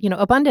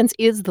abundance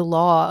is the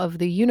law of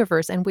the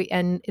universe,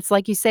 and it's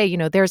like you say,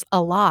 there's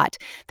a lot,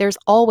 there's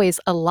always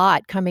a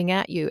lot coming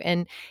at you,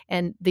 and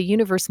the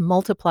universe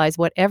multiplies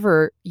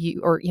whatever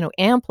you or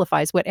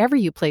amplifies whatever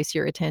you place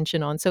your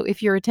attention on. So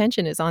if your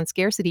attention is on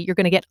scarcity, you're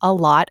going to get a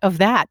lot of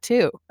that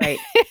too. right.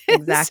 So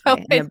Exactly,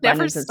 an it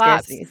never abundance of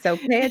stops. scarcity. So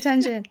pay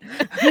attention.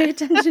 Pay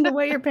attention to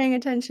what you're paying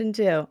attention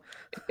to.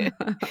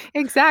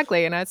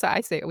 Exactly, and that's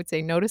I would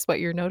say notice what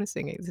you're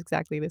noticing is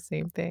exactly the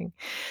same thing.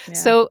 Yeah.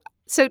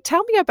 So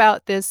tell me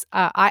about this,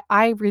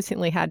 I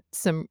recently had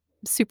some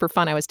super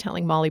fun. I was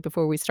telling Molly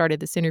before we started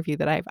this interview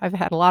that I've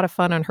had a lot of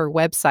fun on her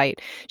website.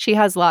 She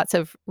has lots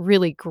of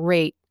really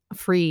great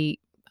free,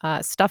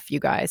 stuff, you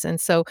guys,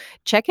 and so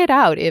check it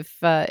out if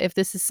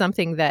this is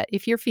something that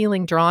if you're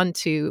feeling drawn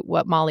to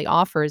what Molly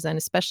offers, and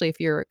especially if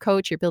you're a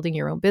coach, you're building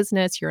your own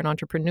business, you're an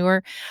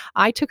entrepreneur.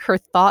 I took her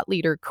thought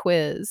leader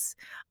quiz,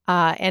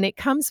 and it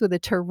comes with a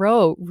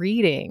tarot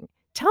reading.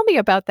 Tell me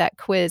about that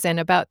quiz and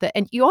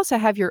you also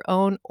have your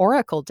own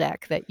oracle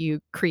deck that you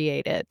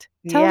created.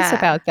 Tell us Yeah.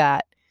 about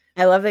that.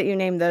 I love that you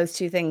named those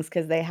 2 things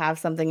because they have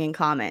something in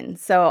common.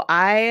 So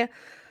I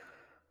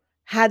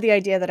had the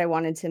idea that I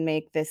wanted to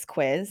make this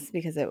quiz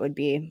because it would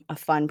be a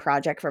fun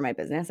project for my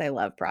business. I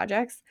love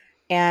projects.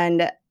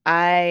 And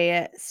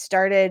I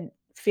started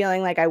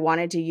feeling like I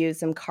wanted to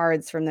use some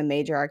cards from the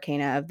major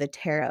arcana of the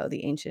tarot,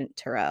 the ancient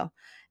tarot.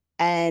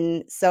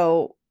 And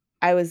so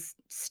I was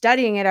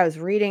studying it. I was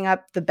reading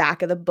up the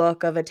back of the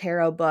book of a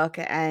tarot book.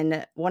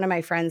 And one of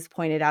my friends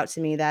pointed out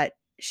to me that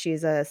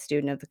she's a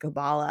student of the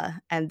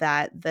Kabbalah and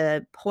that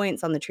the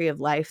points on the tree of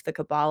life, the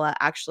Kabbalah,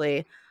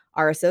 actually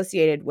are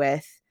associated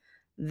with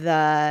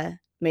the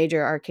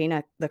major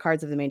arcana, the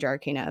cards of the major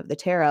arcana of the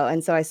tarot.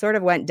 And so I sort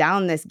of went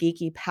down this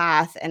geeky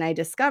path and I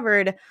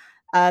discovered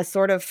a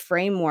sort of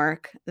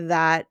framework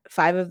that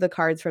 5 of the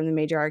cards from the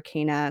major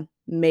arcana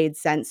made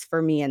sense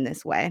for me in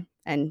this way.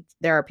 And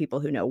there are people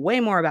who know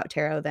way more about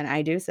tarot than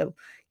I do. So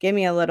give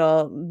me a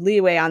little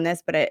leeway on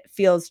this, but it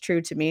feels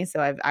true to me. So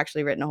I've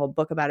actually written a whole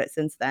book about it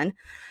since then.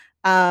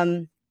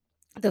 Um,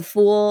 the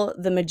Fool,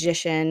 the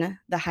Magician,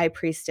 the High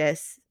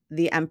Priestess,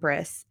 the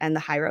Empress, and the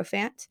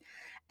Hierophant.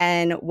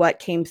 And what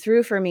came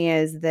through for me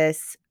is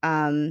this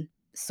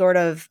sort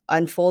of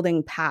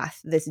unfolding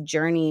path, this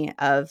journey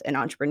of an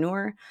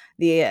entrepreneur,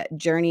 the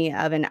journey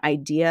of an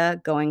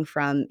idea going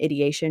from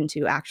ideation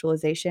to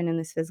actualization in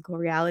this physical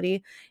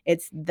reality.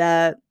 It's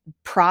the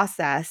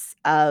process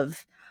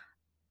of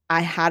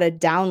I had a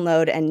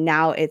download and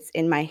now it's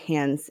in my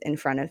hands in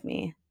front of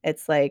me.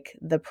 It's like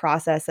the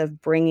process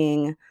of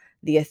bringing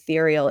the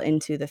ethereal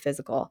into the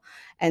physical.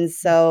 And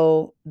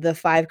so the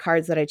 5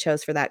 cards that I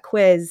chose for that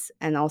quiz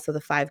and also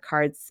the 5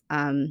 cards,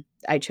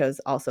 I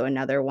chose also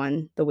another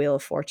one, the Wheel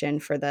of Fortune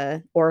for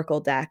the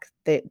Oracle deck.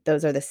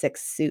 Those are the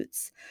 6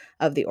 suits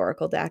of the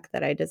Oracle deck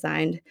that I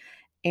designed.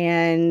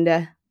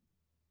 And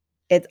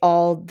it's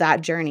all that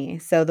journey.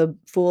 So the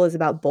Fool is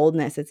about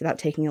boldness, it's about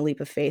taking a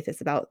leap of faith,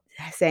 it's about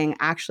saying,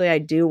 "Actually, I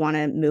do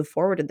wanna move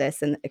forward with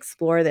this and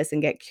explore this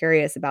and get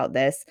curious about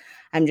this.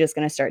 I'm just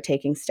gonna start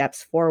taking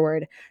steps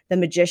forward." The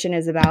Magician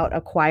is about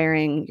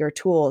acquiring your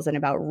tools and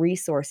about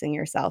resourcing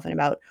yourself and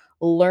about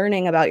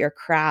learning about your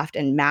craft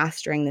and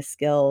mastering the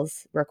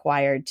skills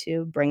required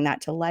to bring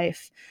that to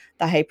life.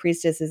 The High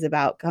Priestess is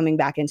about coming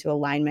back into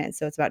alignment,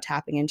 so it's about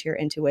tapping into your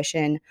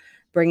intuition,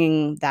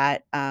 bringing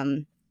that,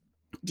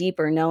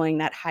 deeper knowing,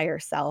 that higher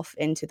self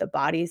into the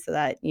body so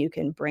that you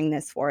can bring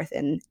this forth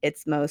in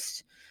its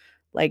most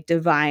like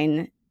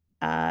divine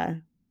uh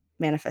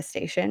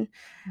manifestation.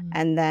 Mm.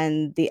 And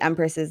then the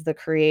Empress is the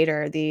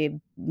creator, the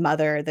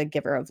mother, the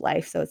giver of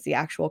life. So it's the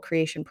actual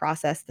creation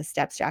process, the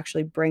steps to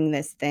actually bring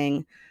this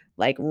thing,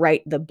 like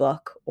write the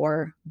book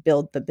or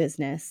build the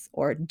business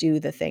or do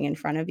the thing in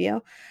front of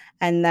you.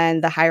 And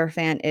then the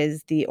Hierophant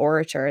is the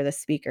orator, the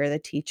speaker, the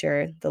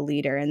teacher, the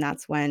leader. And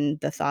that's when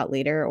the thought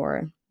leader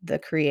or the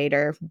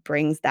creator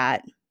brings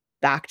that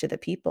back to the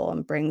people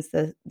and brings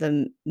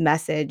the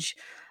message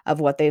of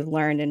what they've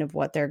learned and of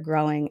what they're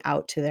growing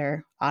out to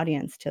their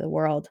audience, to the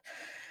world.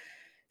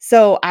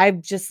 So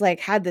I've just like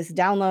had this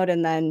download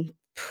and then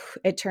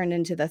it turned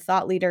into the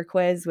thought leader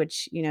quiz,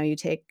 which, you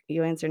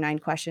answer 9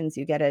 questions,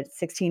 you get a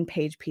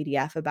 16-page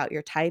PDF about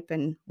your type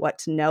and what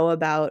to know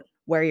about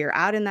where you're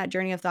at in that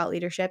journey of thought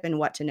leadership and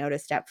what to know to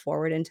step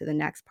forward into the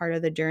next part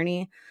of the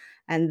journey.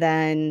 And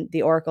then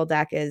the Oracle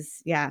deck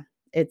is, yeah,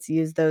 it's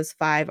used those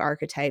 5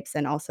 archetypes.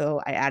 And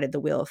also I added the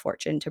Wheel of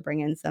Fortune to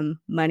bring in some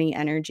money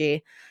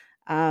energy.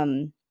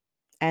 Um,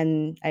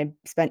 and I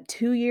spent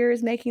 2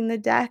 years making the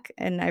deck,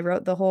 and I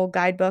wrote the whole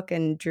guidebook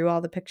and drew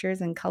all the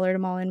pictures and colored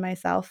them all in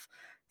myself.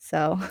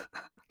 So,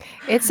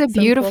 It's a some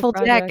cool beautiful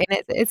deck, and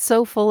projects. it's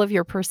so full of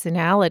your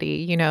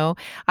personality.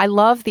 I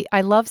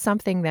love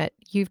something that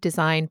you've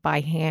designed by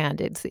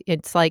hand.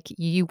 It's like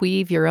you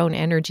weave your own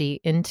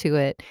energy into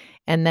it,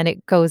 and then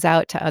it goes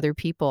out to other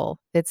people.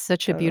 It's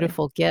such a Totally.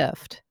 beautiful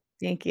gift.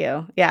 Thank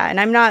you. Yeah, and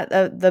I'm not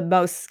the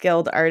most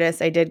skilled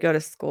artist. I did go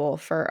to school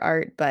for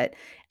art, but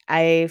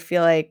I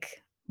feel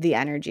like the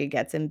energy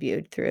gets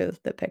imbued through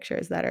the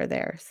pictures that are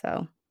there.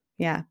 So,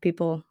 yeah,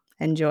 people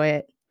enjoy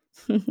it.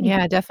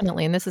 Yeah,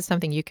 definitely, and this is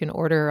something you can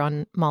order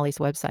on Molly's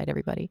website,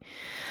 everybody.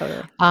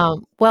 Totally.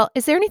 Well,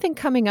 is there anything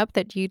coming up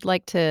that you'd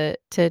like to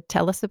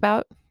tell us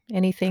about?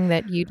 Anything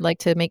that you'd like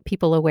to make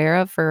people aware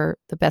of for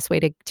the best way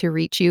to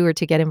reach you or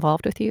to get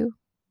involved with you?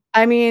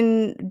 I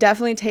mean,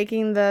 definitely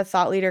taking the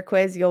thought leader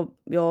quiz,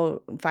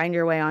 you'll find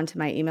your way onto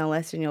my email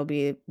list and you'll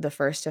be the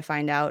first to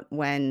find out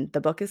when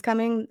the book is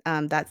coming.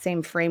 That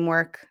same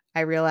framework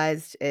I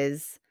realized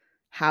is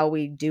how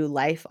we do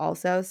life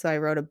also. So I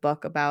wrote a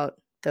book about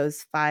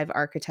those 5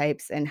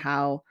 archetypes and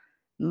how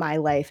my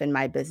life and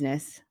my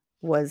business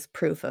was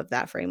proof of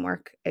that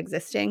framework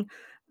existing.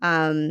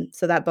 So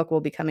that book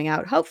will be coming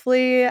out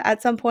hopefully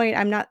at some point.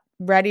 I'm not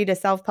ready to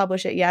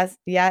self-publish it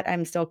yet.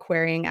 I'm still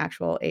querying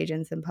actual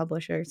agents and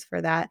publishers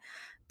for that,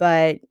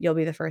 but you'll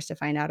be the first to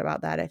find out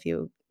about that if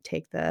you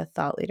take the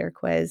thought leader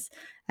quiz.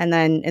 And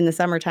then in the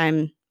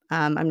summertime,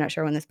 I'm not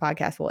sure when this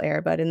podcast will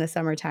air, but in the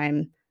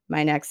summertime,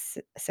 my next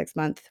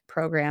 6-month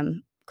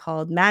program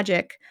called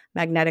Magnetic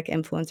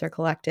Influencer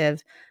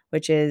Collective,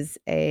 which is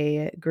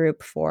a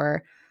group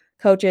for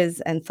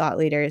coaches and thought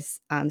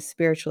leaders,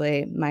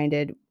 spiritually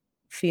minded,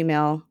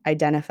 female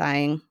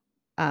identifying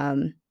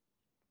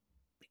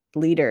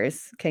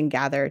leaders can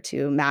gather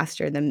to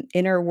master the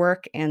inner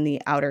work and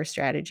the outer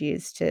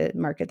strategies to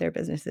market their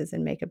businesses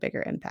and make a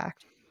bigger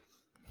impact.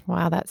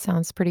 Wow, that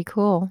sounds pretty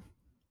cool.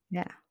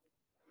 Yeah,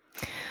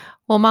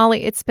 Well,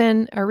 Molly, it's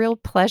been a real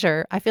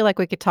pleasure. I feel like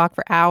we could talk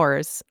for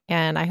hours,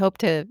 and I hope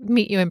to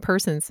meet you in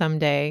person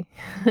someday,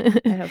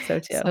 I hope so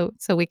too.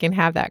 so we can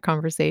have that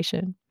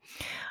conversation.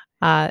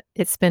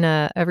 It's been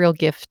a real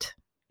gift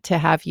to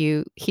have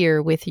you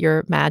here with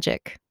your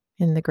magic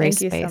in the gray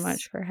Thank you so much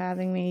space. for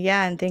having me.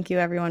 Yeah, and thank you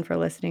everyone for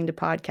listening to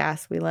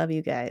podcasts. We love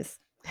you guys.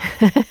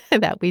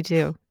 That we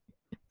do.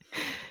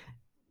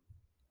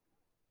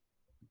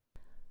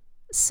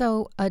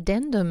 So,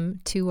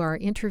 addendum to our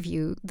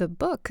interview, the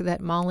book that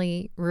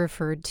Molly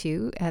referred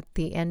to at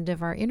the end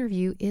of our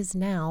interview is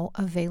now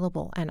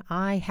available, and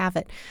I have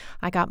it.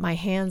 I got my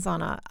hands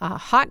on a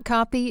hot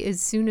copy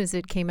as soon as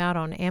it came out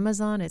on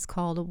Amazon. It's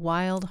called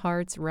Wild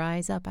Hearts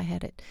Rise Up. I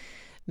had it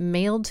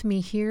mailed to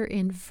me here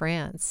in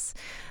France.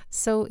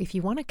 So if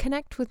you want to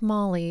connect with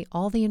Molly,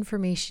 all the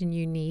information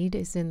you need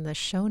is in the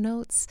show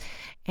notes.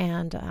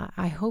 And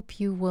I hope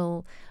you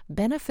will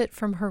benefit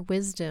from her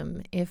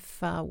wisdom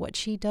if what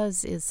she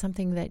does is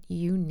something that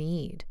you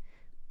need.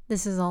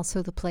 This is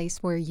also the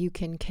place where you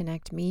can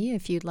connect me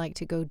if you'd like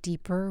to go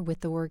deeper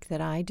with the work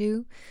that I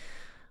do.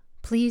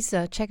 Please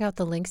check out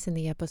the links in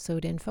the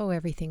episode info.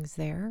 Everything's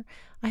there.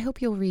 I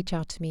hope you'll reach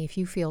out to me if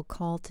you feel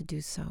called to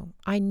do so.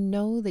 I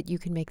know that you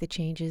can make the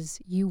changes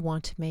you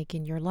want to make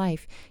in your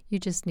life. You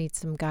just need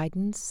some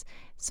guidance,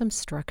 some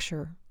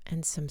structure,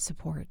 and some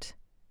support.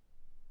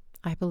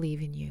 I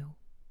believe in you.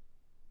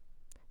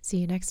 See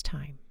you next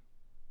time.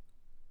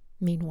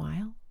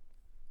 Meanwhile,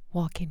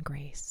 walk in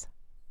grace.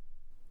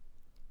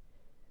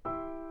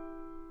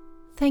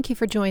 Thank you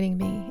for joining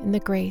me in the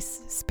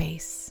grace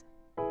space,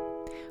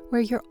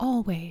 where you're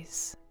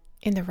always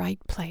in the right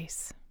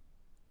place.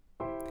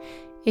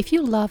 If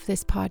you love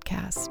this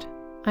podcast,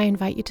 I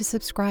invite you to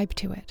subscribe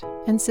to it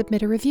and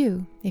submit a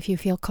review if you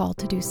feel called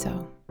to do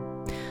so.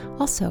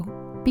 Also,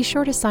 be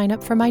sure to sign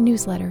up for my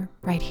newsletter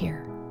right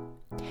here.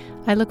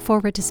 I look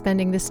forward to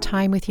spending this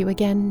time with you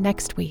again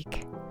next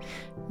week.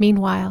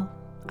 Meanwhile,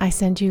 I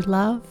send you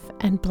love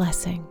and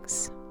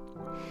blessings.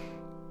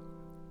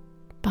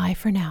 Bye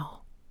for now.